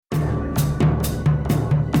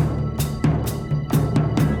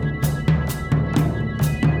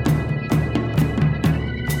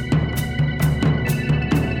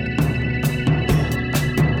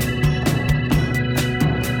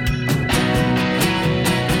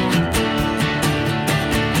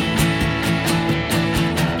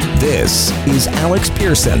This is Alex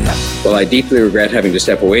Pearson. While I deeply regret having to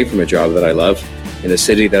step away from a job that I love in a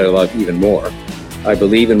city that I love even more, I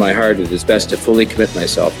believe in my heart it is best to fully commit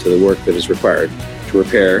myself to the work that is required to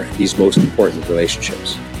repair these most important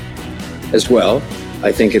relationships. As well,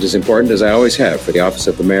 I think it is important, as I always have, for the office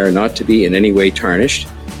of the mayor not to be in any way tarnished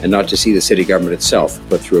and not to see the city government itself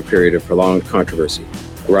put through a period of prolonged controversy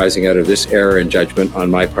arising out of this error in judgment on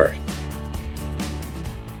my part.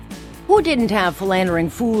 Who didn't have Philandering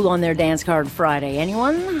Fool on their dance card Friday?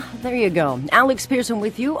 Anyone? There you go. Alex Pearson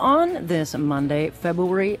with you on this Monday,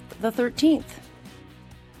 February the 13th.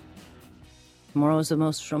 Tomorrow is the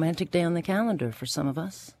most romantic day on the calendar for some of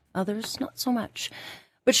us. Others, not so much.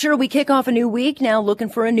 But sure, we kick off a new week now looking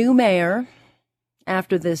for a new mayor.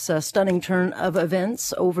 After this stunning turn of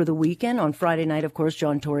events over the weekend, on Friday night, of course,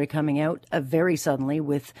 John Tory coming out very suddenly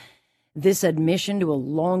with this admission to a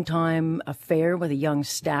long-time affair with a young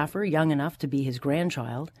staffer, young enough to be his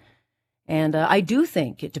grandchild. And I do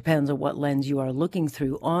think it depends on what lens you are looking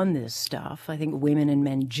through on this stuff. I think women and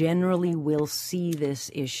men generally will see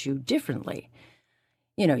this issue differently.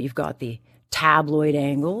 You know, you've got the tabloid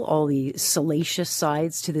angle, all the salacious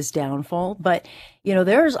sides to this downfall. But, you know,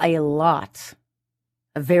 there's a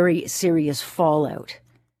very serious fallout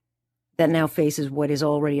that now faces what is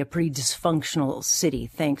already a pretty dysfunctional city,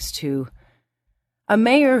 thanks to a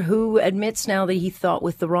mayor who admits now that he thought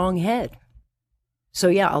with the wrong head. So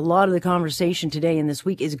yeah, a lot of the conversation today and this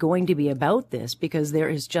week is going to be about this because there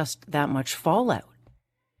is just that much fallout.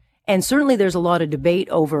 And certainly there's a lot of debate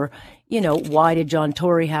over, you know, why did John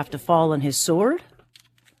Tory have to fall on his sword?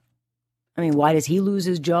 I mean, why does he lose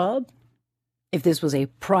his job if this was a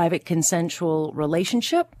private consensual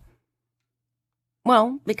relationship?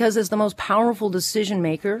 Well, because as the most powerful decision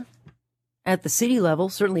maker at the city level,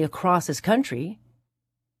 certainly across this country,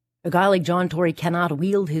 a guy like John Tory cannot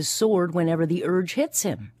wield his sword whenever the urge hits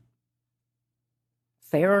him.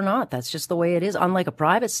 Fair or not, that's just the way it is. Unlike a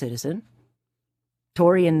private citizen,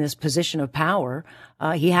 Tory in this position of power,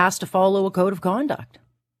 he has to follow a code of conduct.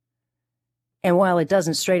 And while it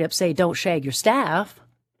doesn't straight up say don't shag your staff,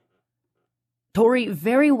 Tory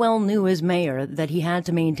very well knew as mayor that he had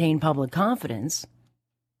to maintain public confidence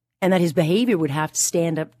and that his behavior would have to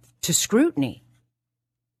stand up to scrutiny.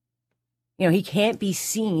 You know, he can't be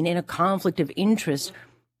seen in a conflict of interest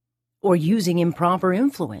or using improper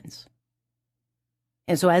influence.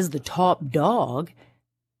 And so as the top dog,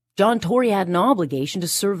 John Tory had an obligation to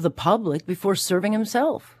serve the public before serving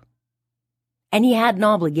himself. And he had an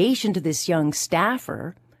obligation to this young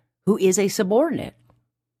staffer who is a subordinate.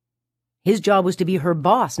 His job was to be her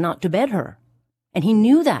boss, not to bed her. And he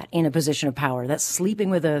knew that in a position of power, that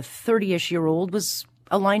sleeping with a 30-ish-year-old was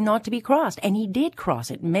a line not to be crossed. And he did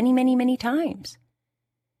cross it many, many, many times.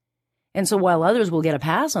 And so while others will get a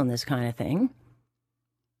pass on this kind of thing,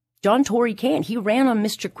 John Tory can't. He ran on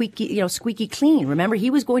Mr. Squeaky Clean. Remember,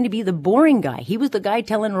 he was going to be the boring guy. He was the guy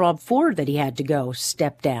telling Rob Ford that he had to go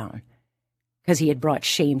step down because he had brought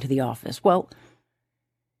shame to the office. Well,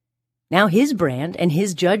 now his brand and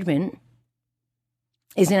his judgment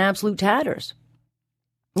is in absolute tatters.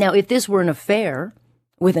 Now, if this were an affair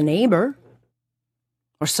with a neighbor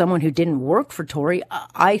or someone who didn't work for Tory,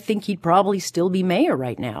 I think he'd probably still be mayor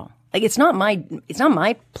right now. Like, it's not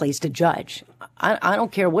my place to judge. I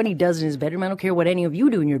don't care what he does in his bedroom. I don't care what any of you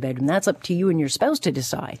do in your bedroom. That's up to you and your spouse to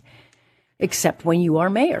decide. Except when you are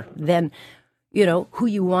mayor, then, you know, who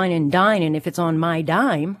you wine and dine, and if it's on my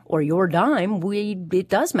dime or your dime, it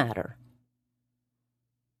does matter.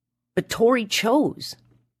 But Tory chose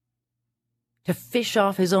to fish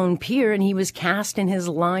off his own pier, and he was cast in his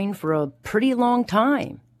line for a pretty long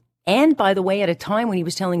time. And, by the way, at a time when he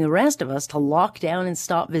was telling the rest of us to lock down and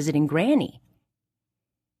stop visiting Granny.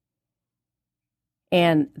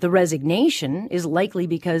 And the resignation is likely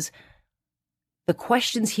because the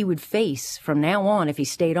questions he would face from now on, if he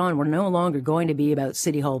stayed on, were no longer going to be about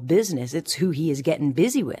City Hall business. It's who he is getting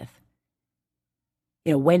busy with.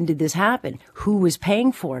 You know, when did this happen? Who was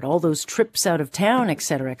paying for it? All those trips out of town, et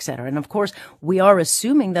cetera, et cetera. And, of course, we are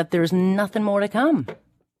assuming that there's nothing more to come,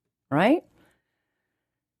 right?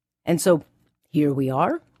 And so here we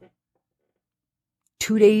are,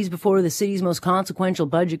 2 days before the city's most consequential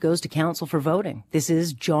budget goes to council for voting. This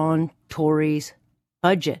is John Tory's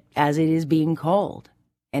budget, as it is being called.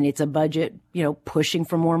 And it's a budget, you know, pushing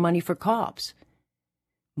for more money for cops,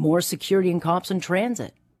 more security in cops and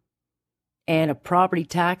transit, and a property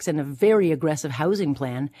tax and a very aggressive housing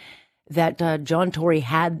plan that John Tory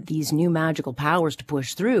had these new magical powers to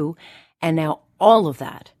push through. And now all of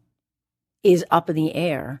that is up in the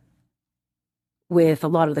air, with a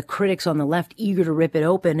lot of the critics on the left eager to rip it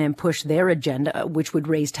open and push their agenda, which would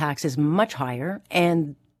raise taxes much higher,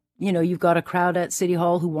 and you've got a crowd at City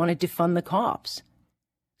Hall who wanted to fund the cops.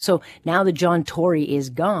 So now that John Tory is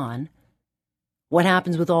gone, what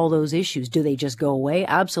happens with all those issues? Do they just go away?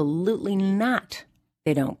 Absolutely not.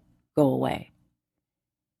 They don't go away.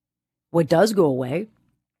 What does go away?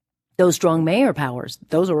 Those strong mayor powers,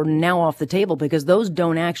 those are now off the table because those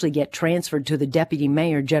don't actually get transferred to the deputy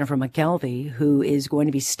mayor, Jennifer McKelvey, who is going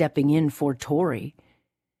to be stepping in for Tory.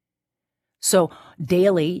 So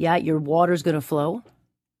daily, your water's going to flow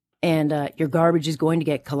and your garbage is going to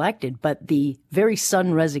get collected. But the very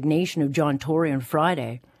sudden resignation of John Tory on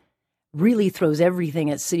Friday really throws everything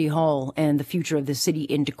at City Hall and the future of the city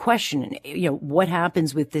into question. And, what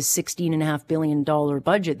happens with this $16.5 billion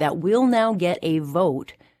budget that will now get a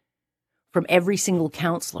vote from every single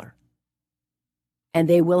councillor. And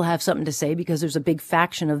they will have something to say because there's a big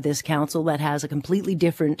faction of this council that has a completely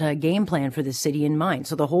different game plan for the city in mind.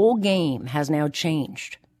 So the whole game has now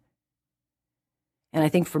changed. And I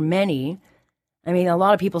think for many, a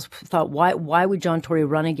lot of people thought, why would John Tory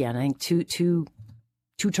run again? I think two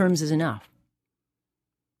terms is enough.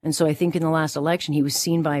 And so I think in the last election, he was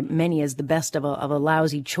seen by many as the best of a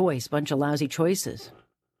lousy choice, bunch of lousy choices.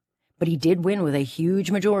 But he did win with a huge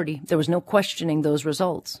majority. There was no questioning those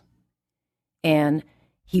results. And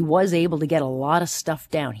he was able to get a lot of stuff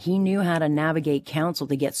down. He knew how to navigate council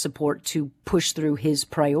to get support to push through his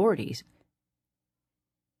priorities.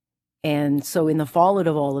 And so in the fallout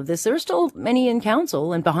of all of this, there are still many in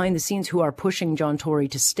council and behind the scenes who are pushing John Tory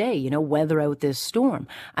to stay, weather out this storm.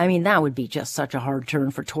 That would be just such a hard turn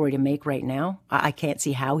for Tory to make right now. I can't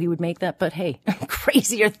see how he would make that, but hey,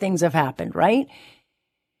 crazier things have happened, right?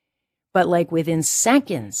 But within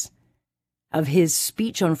seconds of his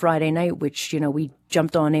speech on Friday night, which, we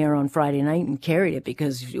jumped on air on Friday night and carried it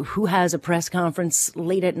because who has a press conference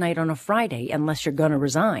late at night on a Friday unless you're going to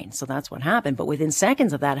resign? So that's what happened. But within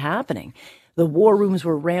seconds of that happening, the war rooms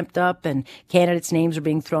were ramped up and candidates' names are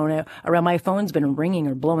being thrown out around. My phone's been ringing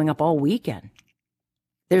or blowing up all weekend.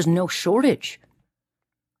 There's no shortage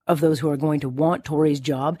of those who are going to want Tory's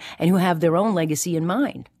job and who have their own legacy in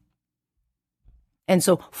mind. And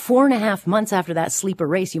so 4.5 months after that sleeper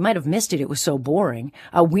race, you might have missed it. It was so boring.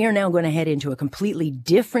 We are now going to head into a completely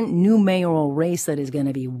different new mayoral race that is going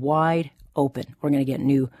to be wide open. We're going to get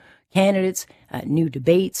new candidates, new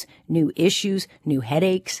debates, new issues, new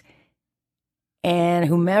headaches. And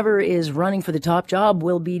whomever is running for the top job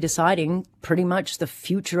will be deciding pretty much the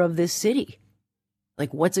future of this city.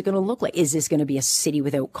 What's it going to look like? Is this going to be a city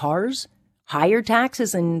without cars? Higher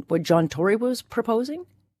taxes than what John Tory was proposing?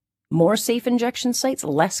 More safe injection sites,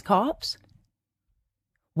 less cops?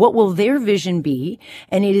 What will their vision be?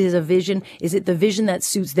 And is it the vision that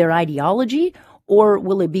suits their ideology, or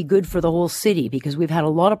will it be good for the whole city? Because we've had a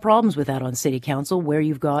lot of problems with that on city council where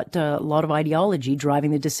you've got a lot of ideology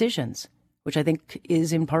driving the decisions, which I think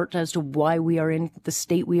is in part as to why we are in the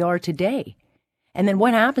state we are today. And then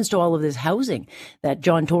what happens to all of this housing that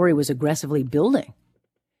John Tory was aggressively building?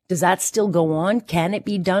 Does that still go on? Can it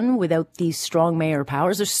be done without these strong mayor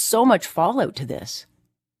powers? There's so much fallout to this.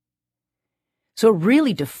 So it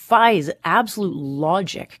really defies absolute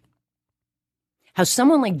logic how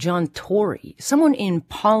someone like John Tory, someone in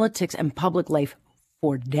politics and public life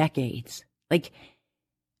for decades,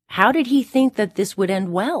 how did he think that this would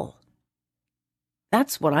end well?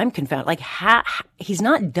 That's what I'm confounded. He's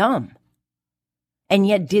not dumb, and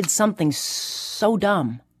yet did something so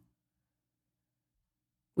dumb,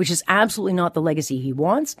 which is absolutely not the legacy he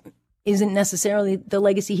wants, isn't necessarily the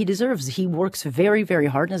legacy he deserves. He works very, very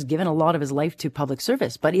hard and has given a lot of his life to public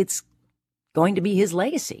service, but it's going to be his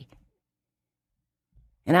legacy.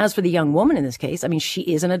 And as for the young woman in this case, she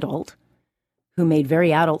is an adult who made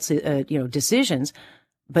very adult, decisions,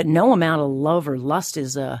 but no amount of love or lust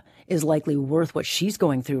is likely worth what she's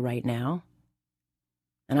going through right now.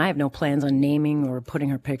 And I have no plans on naming or putting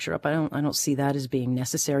her picture up. I don't see that as being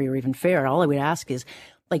necessary or even fair. All I would ask is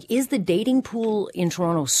the dating pool in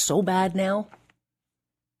Toronto so bad now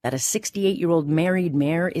that a 68-year-old married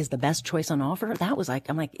mayor is the best choice on offer? That was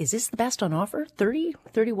is this the best on offer? 30,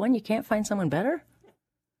 31, you can't find someone better?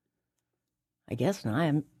 I guess not.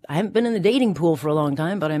 I haven't been in the dating pool for a long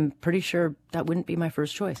time, but I'm pretty sure that wouldn't be my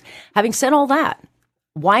first choice. Having said all that,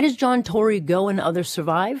 why does John Tory go and others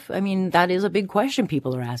survive? That is a big question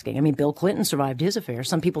people are asking. Bill Clinton survived his affair.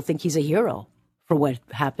 Some people think he's a hero for what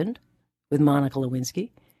happened with Monica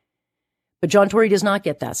Lewinsky. But John Tory does not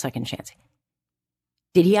get that second chance.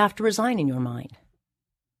 Did he have to resign in your mind?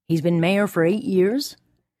 He's been mayor for 8 years.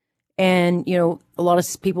 And, a lot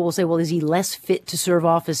of people will say, well, is he less fit to serve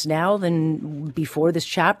office now than before this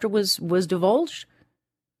chapter was divulged?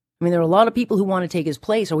 There are a lot of people who want to take his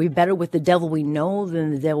place. Are we better with the devil we know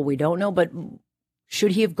than the devil we don't know? But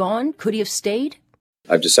Should he have gone? Could he have stayed?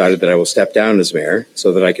 I've decided that I will step down as mayor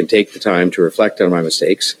so that I can take the time to reflect on my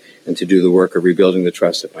mistakes and to do the work of rebuilding the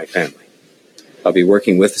trust of my family. I'll be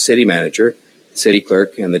working with the city manager, the city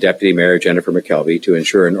clerk, and the deputy mayor, Jennifer McKelvey, to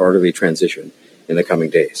ensure an orderly transition in the coming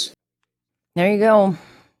days. There you go.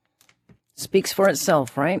 Speaks for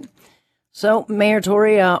itself, right? So Mayor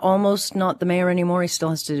Tory, almost not the mayor anymore. He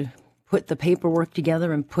still has to put the paperwork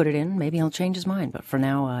together and put it in. Maybe he'll change his mind. But for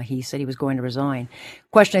now, he said he was going to resign.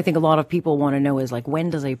 Question I think a lot of people want to know is, like, when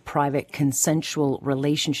does a private consensual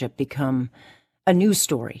relationship become a news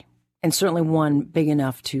story? And certainly one big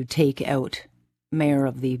enough to take out mayor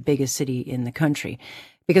of the biggest city in the country.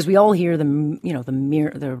 Because we all hear the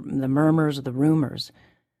murmurs or the rumors.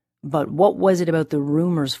 But what was it about the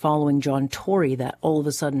rumors following John Tory that all of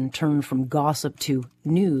a sudden turned from gossip to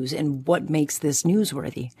news? And what makes this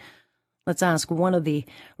newsworthy? Let's ask one of the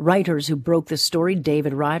writers who broke this story,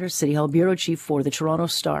 David Ryder, City Hall Bureau Chief for the Toronto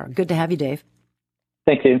Star. Good to have you, Dave.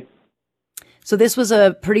 Thank you. So this was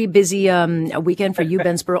a pretty busy weekend for you,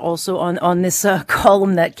 Ben Spur, also on this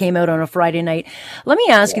column that came out on a Friday night. Let me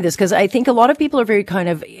ask you this, because I think a lot of people are very kind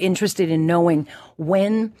of interested in knowing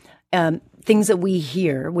when things that we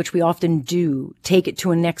hear, which we often do, take it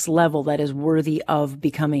to a next level that is worthy of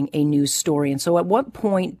becoming a news story. And so at what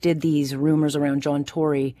point did these rumors around John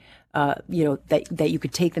Tory, that you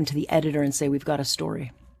could take them to the editor and say, we've got a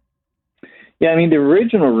story? Yeah, I mean, the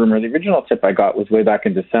original tip I got was way back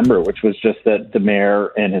in December, which was just that the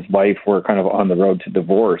mayor and his wife were kind of on the road to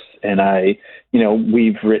divorce. And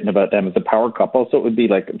we've written about them as a power couple. So it would be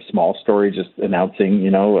like a small story just announcing,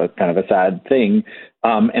 a kind of a sad thing.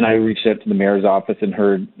 And I reached out to the mayor's office and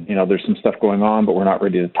heard, there's some stuff going on, but we're not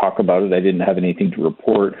ready to talk about it. I didn't have anything to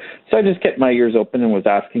report. So I just kept my ears open and was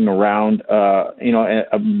asking around,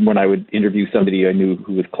 when I would interview somebody I knew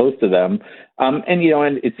who was close to them. And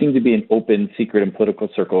it seemed to be an open secret in political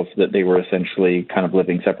circles that they were essentially kind of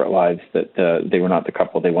living separate lives, that they were not the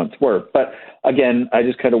couple they once were. But again, I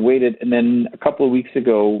just kind of waited. And then a couple of weeks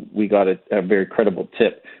ago, we got a very credible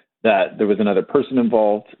tip that there was another person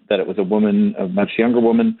involved, that it was a woman, a much younger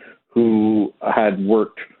woman, who had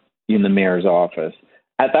worked in the mayor's office.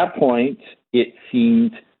 At that point, it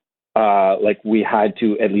seemed like we had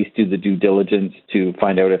to at least do the due diligence to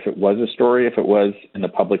find out if it was a story, if it was in the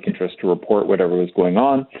public interest to report whatever was going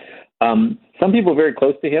on. Some people very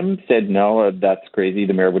close to him said, no, that's crazy.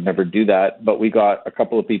 The mayor would never do that. But we got a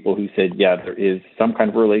couple of people who said, yeah, there is some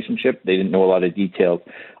kind of relationship. They didn't know a lot of details.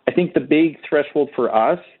 I think the big threshold for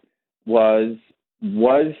us was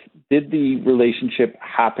did the relationship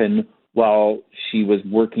happen while she was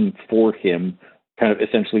working for him, kind of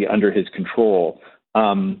essentially under his control?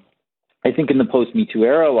 I think in the post-Me Too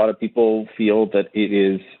era, a lot of people feel that it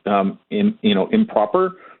is,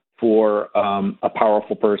 improper for a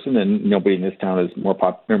powerful person, and nobody in this town is more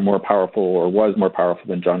powerful or was more powerful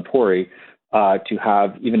than John Tory, to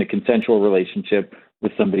have even a consensual relationship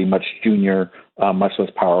with somebody much junior, much less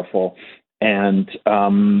powerful.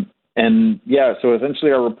 So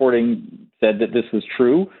essentially our reporting said that this was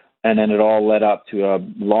true, and then it all led up to a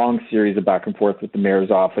long series of back and forth with the mayor's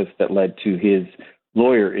office that led to his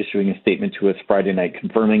lawyer issuing a statement to us Friday night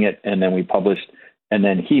confirming it, and then we published, and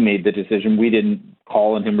then he made the decision. We didn't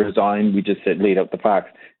call on him resign. We just laid out the facts,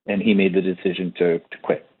 and he made the decision to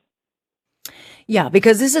quit. Yeah,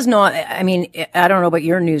 because this is not, I mean, I don't know about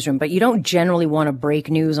your newsroom, but you don't generally want to break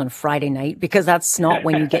news on Friday night, because that's not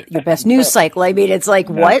when you get your best news cycle. I mean, it's like,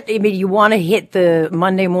 what? I mean, you want to hit the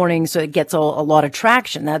Monday morning so it gets a lot of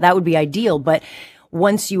traction. That would be ideal. But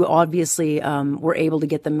once you obviously were able to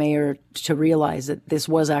get the mayor to realize that this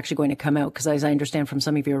was actually going to come out, because as I understand from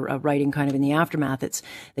some of your writing kind of in the aftermath, it's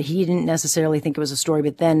that he didn't necessarily think it was a story,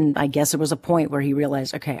 but then I guess there was a point where he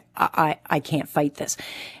realized, okay, I can't fight this.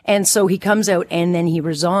 And so he comes out and then he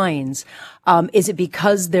resigns. Is it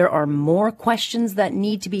because there are more questions that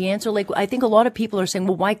need to be answered? Like, I think a lot of people are saying,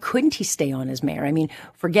 well, why couldn't he stay on as mayor? I mean,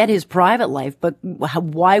 forget his private life, but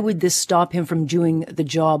why would this stop him from doing the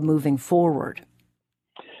job moving forward?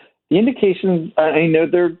 The indications, I know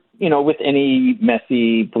they're, with any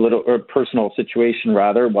messy political or personal situation,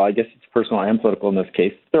 rather, well, I guess it's personal and political in this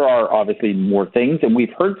case, there are obviously more things, and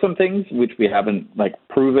we've heard some things which we haven't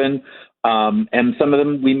proven, and some of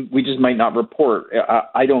them we just might not report.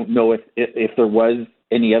 I don't know if there was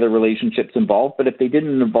any other relationships involved, but if they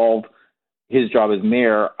didn't involve his job as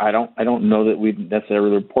mayor, I don't know that we'd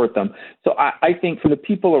necessarily report them. So I think for the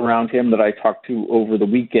people around him that I talked to over the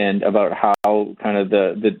weekend about how kind of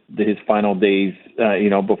his final days,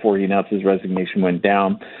 before he announced his resignation went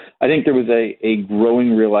down, I think there was a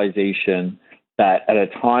growing realization that at a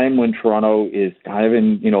time when Toronto is kind of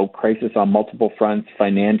in, crisis on multiple fronts,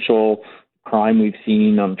 financial crime we've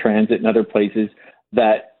seen on transit and other places,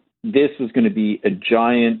 that this was going to be a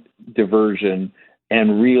giant diversion,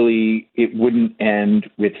 and really it wouldn't end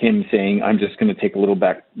with him saying, I'm just going to take a little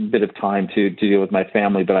bit of time to deal with my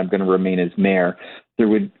family, but I'm going to remain as mayor. There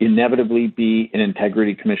would inevitably be an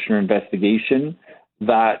integrity commissioner investigation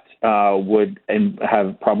that would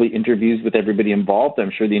have probably interviews with everybody involved.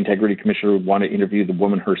 I'm sure the integrity commissioner would want to interview the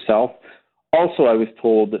woman herself. Also, I was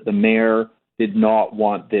told that the mayor did not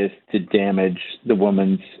want this to damage the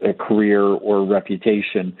woman's career or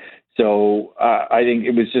reputation. So I think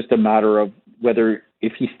it was just a matter of whether,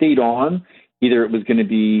 if he stayed on, either it was going to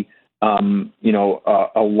be,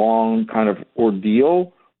 a long kind of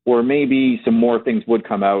ordeal, or maybe some more things would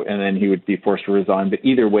come out and then he would be forced to resign. But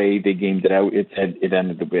either way, they gamed it out. It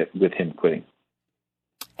ended with him quitting.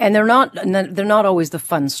 And they're not always the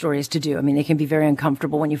fun stories to do. I mean, they can be very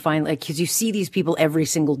uncomfortable when you find, like, because you see these people every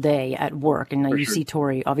single day at work, and you see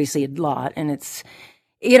Tory obviously a lot, and it's,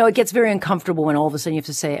 it gets very uncomfortable when all of a sudden you have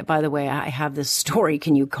to say, by the way, I have this story.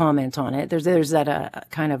 Can you comment on it? There's that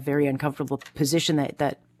kind of very uncomfortable position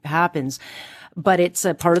that happens, but it's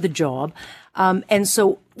a part of the job. And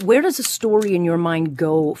so where does the story in your mind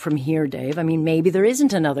go from here, Dave? I mean, maybe there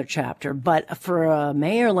isn't another chapter, but for a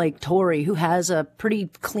mayor like Tory, who has a pretty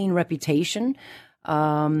clean reputation,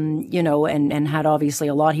 and had obviously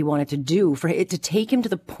a lot he wanted to do, for it to take him to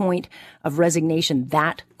the point of resignation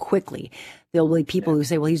that quickly, there will be people who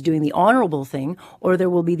say, well, he's doing the honorable thing, or there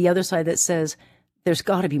will be the other side that says there's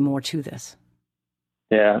got to be more to this.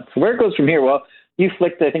 Yeah. So where it goes from here, well, you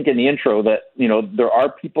flicked, I think, in the intro that, there are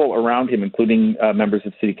people around him, including members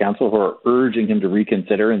of city council, who are urging him to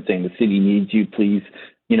reconsider and saying the city needs you. Please,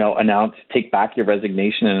 take back your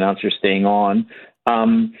resignation and announce you're staying on.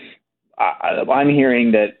 I'm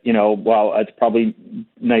hearing that, while it's probably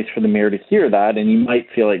nice for the mayor to hear that, and he might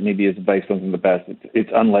feel like maybe his advice wasn't the best,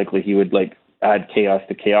 it's unlikely he would add chaos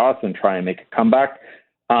to chaos and try and make a comeback.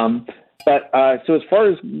 So as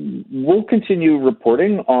far as, we'll continue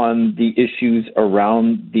reporting on the issues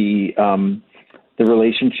around the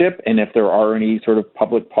relationship, and if there are any sort of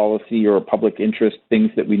public policy or public interest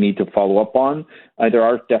things that we need to follow up on. There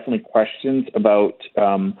are definitely questions about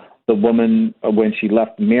the woman, when she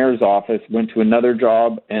left the mayor's office, went to another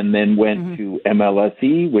job and then went to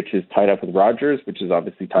MLSE, which is tied up with Rogers, which is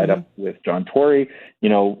obviously tied up with John Tory.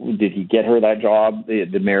 Did he get her that job?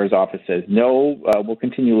 The mayor's office says no. We'll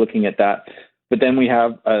continue looking at that. But then we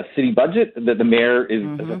have a city budget that the mayor is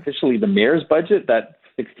officially the mayor's budget, that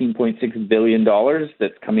 $16.6 billion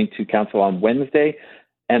that's coming to council on Wednesday.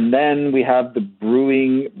 And then we have the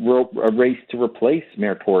brewing race to replace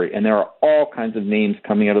Mayor Tory. And there are all kinds of names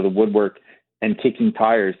coming out of the woodwork and kicking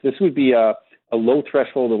tires. This would be a low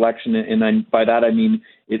threshold election. And by that, I mean,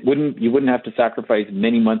 you wouldn't have to sacrifice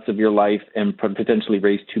many months of your life and potentially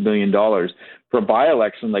raise $2 million. For a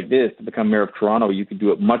by-election like this, to become mayor of Toronto, you could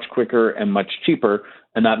do it much quicker and much cheaper.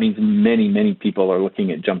 And that means many, many people are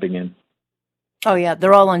looking at jumping in. Oh, yeah.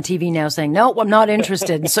 They're all on TV now saying, no, I'm not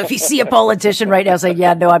interested. So if you see a politician right now saying,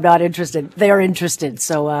 yeah, no, I'm not interested, they are interested.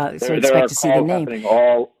 So expect to see the name.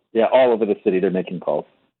 All over the city, they're making calls.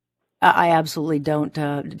 I absolutely don't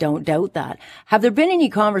doubt that. Have there been any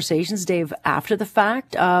conversations, Dave, after the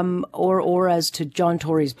fact, or as to John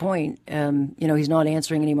Tory's point, he's not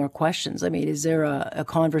answering any more questions? I mean, is there a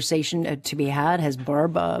conversation to be had? Has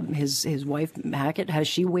Barb, his wife Hackett, has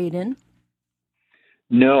she weighed in?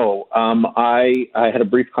 No, I had a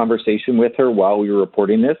brief conversation with her while we were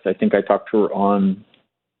reporting this. I think I talked to her on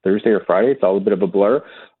Thursday or Friday. It's all a bit of a blur.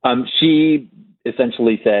 She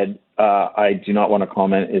essentially said, I do not want to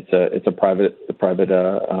comment. It's a private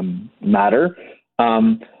matter.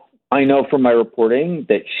 I know from my reporting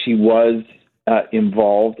that she was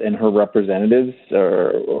involved, and her representatives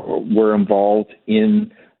were involved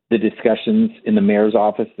in the discussions in the mayor's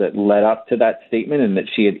office that led up to that statement, and that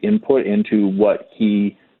she had input into what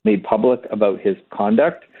he made public about his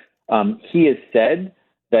conduct. He has said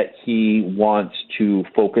that he wants to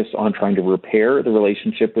focus on trying to repair the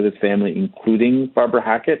relationship with his family, including Barbara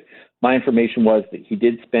Hackett. My information was that he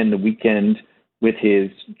did spend the weekend with his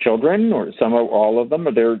children, or some or all of them,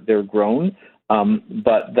 or they're grown,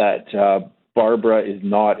 but that Barbara is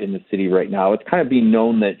not in the city right now. It's kind of being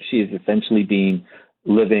known that she is essentially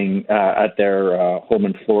living at their home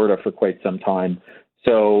in Florida for quite some time.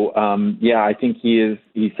 So I think he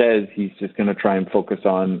says he's just going to try and focus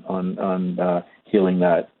on healing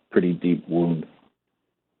that pretty deep wound.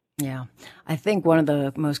 Yeah. I think one of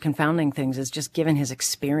the most confounding things is just given his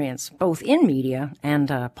experience, both in media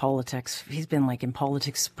and politics. He's been in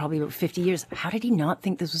politics probably about 50 years. How did he not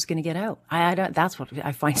think this was going to get out? That's what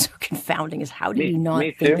I find so confounding, is how did he not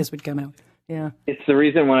think this would come out? Yeah. It's the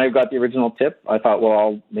reason when I got the original tip, I thought, well,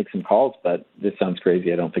 I'll make some calls, but this sounds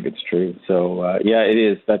crazy. I don't think it's true. So, yeah, it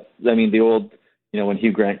is. The old, when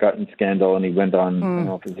Hugh Grant got in scandal and he went on, I don't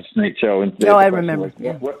know if it was a Tonight Show. And I remember.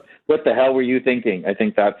 What the hell were you thinking? I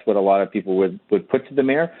think that's what a lot of people would put to the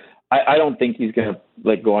mayor. I don't think he's going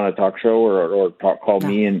to go on a talk show or call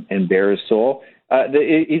me and bare his soul.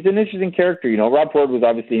 He's an interesting character. Rob Ford was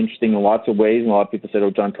obviously interesting in lots of ways, and a lot of people said,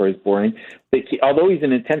 John Tory's boring. But although he's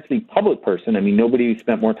an intensely public person, nobody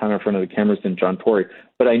spent more time in front of the cameras than John Tory.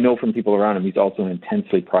 But I know from people around him, he's also an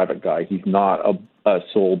intensely private guy. He's not a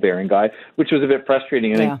soul-bearing guy, which was a bit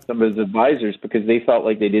frustrating, I think, some of his advisors, because they felt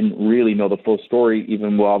like they didn't really know the full story,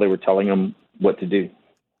 even while they were telling him what to do.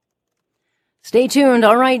 Stay tuned.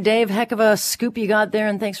 All right, Dave, heck of a scoop you got there,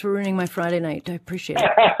 and thanks for ruining my Friday night. I appreciate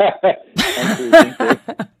it. Thank you.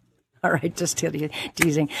 All right, just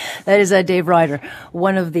teasing. That is Dave Ryder,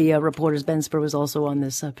 one of the reporters. Ben Spur was also on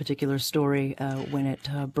this particular story when it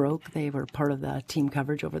broke. They were part of the team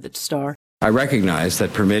coverage over the Star. I recognize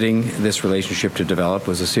that permitting this relationship to develop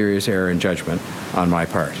was a serious error in judgment on my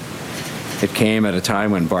part. It came at a time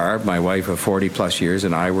when Barb, my wife of 40-plus years,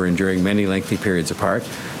 and I were enduring many lengthy periods apart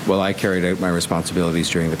while I carried out my responsibilities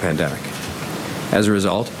during the pandemic. As a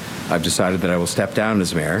result, I've decided that I will step down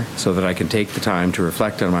as mayor so that I can take the time to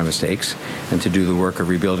reflect on my mistakes and to do the work of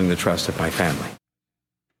rebuilding the trust of my family.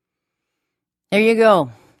 There you go.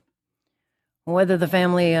 Whether the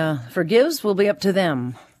family forgives will be up to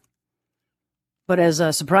them. But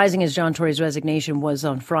as surprising as John Tory's resignation was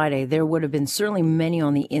on Friday, there would have been certainly many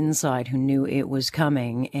on the inside who knew it was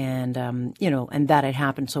coming, and and that it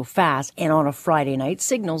happened so fast and on a Friday night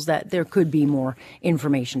signals that there could be more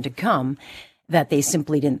information to come that they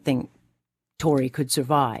simply didn't think Tory could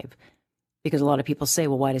survive. Because a lot of people say,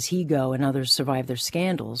 well, why does he go and others survive their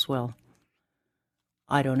scandals? Well,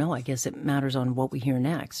 I don't know. I guess it matters on what we hear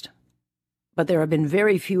next. But there have been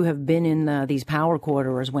very few have been in these power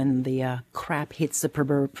corridors when the crap hits the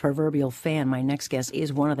proverbial fan. My next guest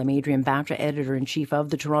is one of them, Adrian Batra, editor-in-chief of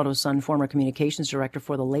the Toronto Sun, former communications director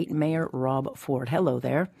for the late Mayor Rob Ford. Hello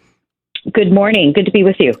there. Good morning. Good to be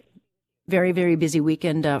with you. Very, very busy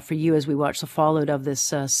weekend for you as we watch the fallout of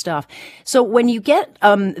this stuff. So when you get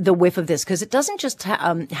the whiff of this, because it doesn't just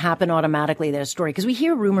happen automatically, that story, because we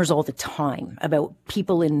hear rumors all the time about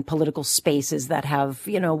people in political spaces that have,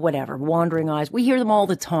 wandering eyes. We hear them all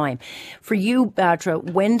the time. For you, Batra,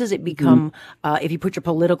 when does it become, if you put your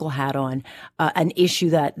political hat on, an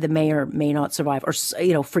issue that the mayor may not survive? Or,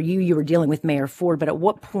 for you were dealing with Mayor Ford, but at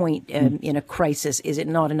what point in a crisis is it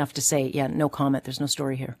not enough to say, no comment, there's no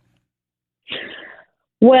story here?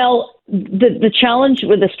 Well, the challenge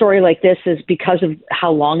with a story like this is because of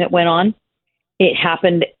how long it went on. It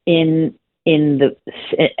happened at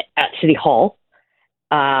City Hall.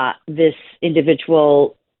 This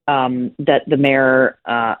individual that the mayor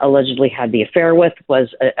allegedly had the affair with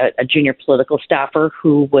was a junior political staffer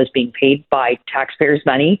who was being paid by taxpayers'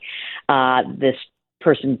 money. This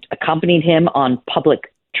person accompanied him on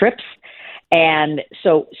public trips, and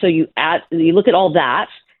so you look at all that.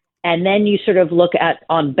 And then you sort of look at,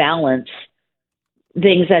 on balance,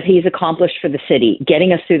 things that he's accomplished for the city,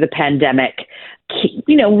 getting us through the pandemic,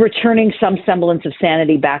 returning some semblance of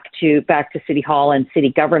sanity back to City Hall and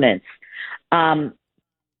city governance.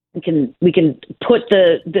 We can put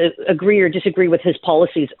the agree or disagree with his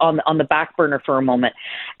policies on the back burner for a moment,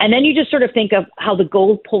 and then you just sort of think of how the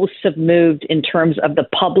goalposts have moved in terms of the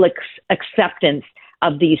public's acceptance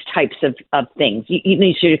of these types of things. You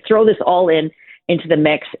need to throw this all into the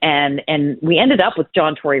mix, and we ended up with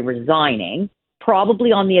John Tory resigning,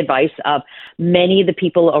 probably on the advice of many of the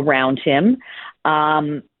people around him.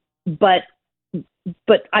 But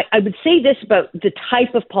I would say this about the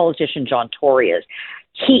type of politician John Tory is.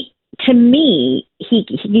 He's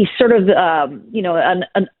sort of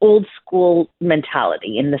an old school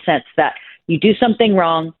mentality, in the sense that you do something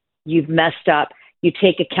wrong, you've messed up, you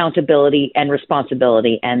take accountability and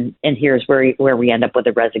responsibility, and here's where we end up with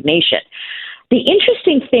a resignation. The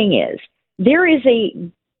interesting thing is, there is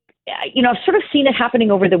I've sort of seen it happening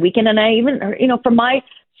over the weekend, and I even, from my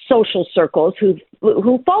social circles who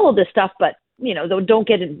follow this stuff, but, don't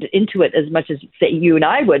get into it as much as, say, you and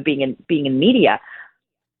I would, being in media.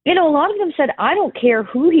 A lot of them said, I don't care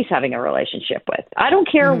who he's having a relationship with. I don't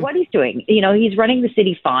care what he's doing. He's running the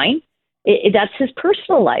city fine. That's his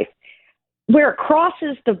personal life. Where it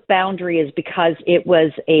crosses the boundary is because it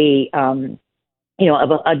was a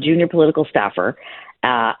junior political staffer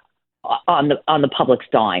on the public's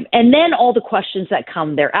dime. And then all the questions that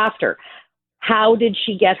come thereafter. How did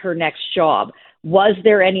she get her next job? Was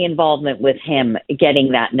there any involvement with him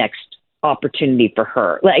getting that next opportunity for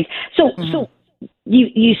her? So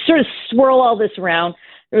you sort of swirl all this around.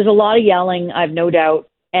 There was a lot of yelling, I've no doubt.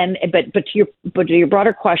 But to your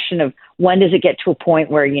broader question of when does it get to a point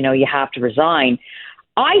where, you have to resign,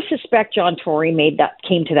 I suspect John Tory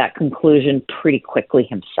came to that conclusion pretty quickly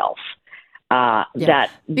himself. That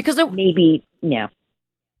because maybe, yeah.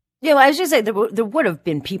 Yeah, well, I was just saying there would have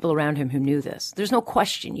been people around him who knew this. There's no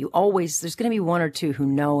question. There's going to be one or two who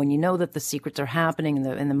know, and you know that the secrets are happening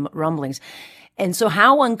in the rumblings. And so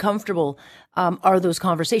how uncomfortable are those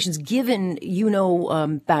conversations, given,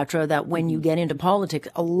 Batra, that when you get into politics,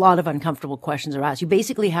 a lot of uncomfortable questions are asked. You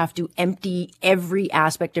basically have to empty every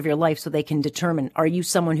aspect of your life so they can determine, are you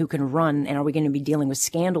someone who can run, and are we going to be dealing with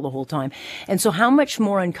scandal the whole time? And so how much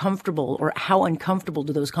more uncomfortable, or how uncomfortable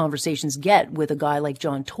do those conversations get with a guy like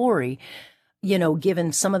John Tory,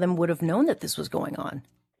 given some of them would have known that this was going on?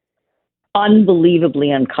 Unbelievably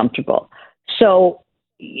uncomfortable. So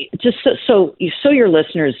just so your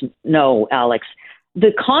listeners know, Alex,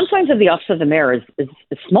 the confines of the office of the mayor is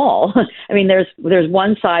small. I mean, there's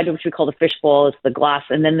one side, which we call the fishbowl, it's the glass,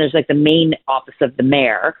 and then there's like the main office of the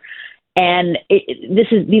mayor. And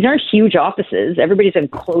these aren't huge offices. Everybody's in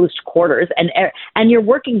closed quarters, and you're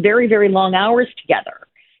working very, very long hours together.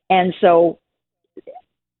 And so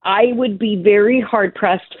I would be very hard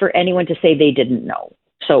pressed for anyone to say they didn't know.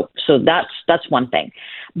 So that's one thing.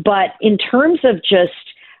 But in terms of just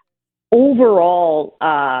overall,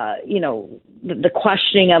 the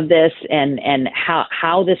questioning of this and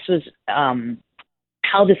how this was,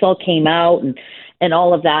 how this all came out and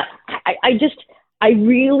all of that, I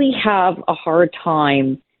really have a hard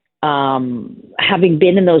time, having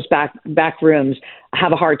been in those back rooms, I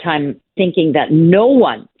have a hard time thinking that no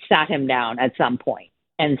one sat him down at some point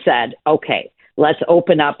and said, okay, let's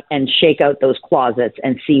open up and shake out those closets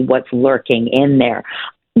and see what's lurking in there.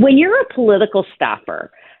 When you're a political staffer,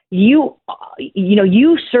 you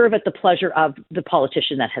serve at the pleasure of the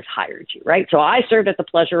politician that has hired you, right? So I served at the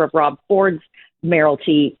pleasure of Rob Ford's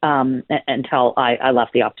mayoralty until I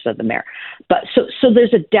left the office of the mayor. But so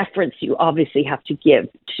there's a deference you obviously have to give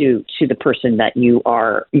to the person that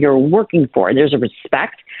you're working for. There's a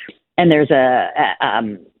respect, and there's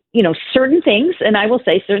certain things, and I will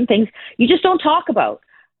say certain things you just don't talk about.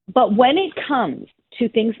 But when it comes to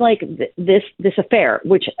things like this affair,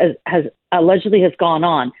 which has allegedly has gone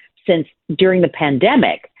on since during the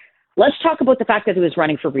pandemic, let's talk about the fact that he was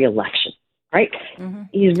running for re-election, right? Mm-hmm.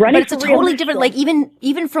 He's running, but it's a totally different. Like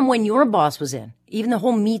even from when your boss was in, even the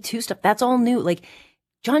whole Me Too stuff, that's all new. Like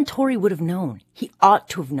John Tory would have known. He ought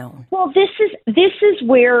to have known. Well, this is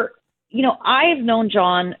where I've known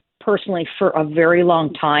John personally for a very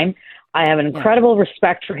long time. I have an incredible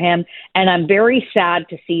respect for him, and I'm very sad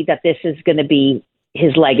to see that this is going to be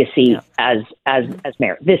his legacy as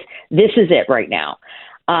mayor. This is it right now.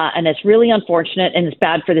 And it's really unfortunate, and it's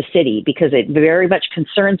bad for the city because it very much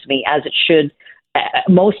concerns me, as it should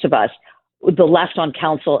most of us, the left on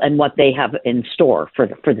council and what they have in store for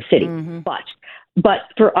the city. Mm-hmm. But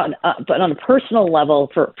on a personal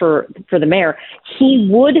level, for the mayor, he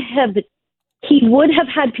would have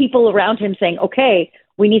had people around him saying, okay,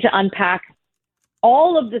 we need to unpack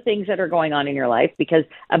all of the things that are going on in your life, because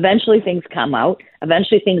eventually things come out.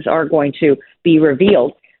 Eventually things are going to be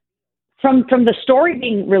revealed. From the story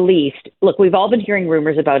being released, look, we've all been hearing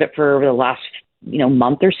rumors about it for the last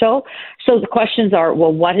month or so. So the questions are,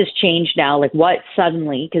 well, what has changed now? Like what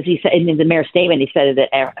suddenly, because he said in the mayor's statement, he said that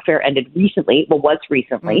the affair ended recently. Well, what's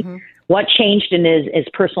recently? Mm-hmm. What changed in his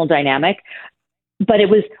personal dynamic? But it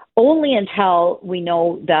was only until we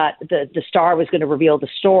know that the Star was going to reveal the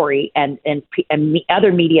story and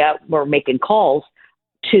other media were making calls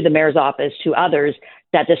to the mayor's office, to others,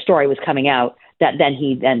 that the story was coming out, that then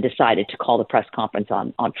he decided to call the press conference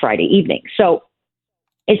on Friday evening. So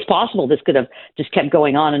it's possible this could have just kept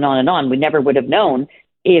going on and on and on. We never would have known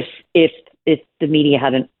if the media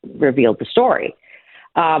hadn't revealed the story.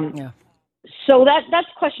 So that's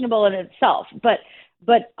questionable in itself. But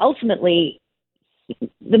ultimately,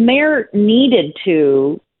 the mayor needed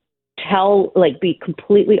to be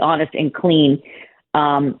completely honest and clean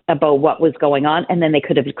about what was going on. And then they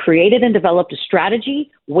could have created and developed a strategy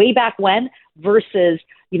way back when versus,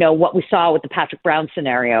 what we saw with the Patrick Brown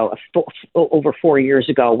scenario over 4 years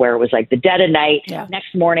ago, where it was like the dead of night. Yeah.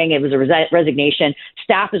 Next morning, it was a resignation.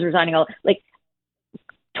 Staff is resigning.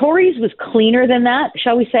 Tory's was cleaner than that,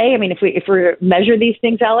 shall we say? I mean, if we measure these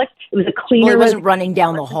things, Alex, it was a cleaner. Well, it wasn't running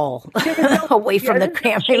down the hall away from the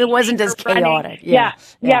campaign. It wasn't as chaotic. Yeah,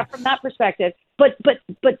 from that perspective. But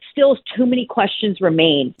still, too many questions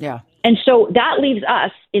remain. Yeah, and so that leaves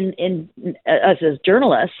us as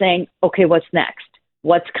journalists saying, okay, what's next?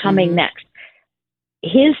 What's coming next?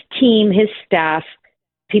 His team, his staff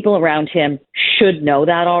people around him should know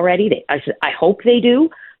that already. I hope they do,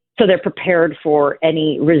 so they're prepared for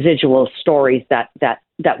any residual stories that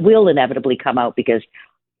will inevitably come out, because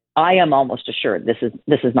I am almost assured this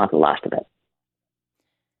is not the last of it.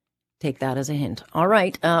 Take that as a hint. All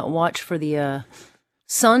right. Watch for the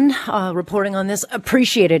Sun reporting on this.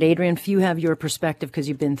 Appreciate it, Adrienne. Few have your perspective because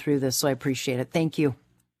you've been through this, so I appreciate it. Thank you.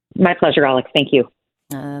 My pleasure, Alex. Thank you.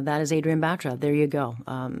 That is Adrienne Batra. There you go.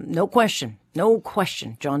 No question.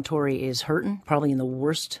 John Tory is hurting, probably in the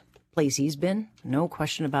worst place he's been. No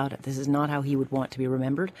question about it. This is not how he would want to be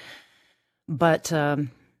remembered. But,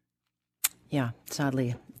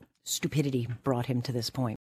 sadly, stupidity brought him to this point.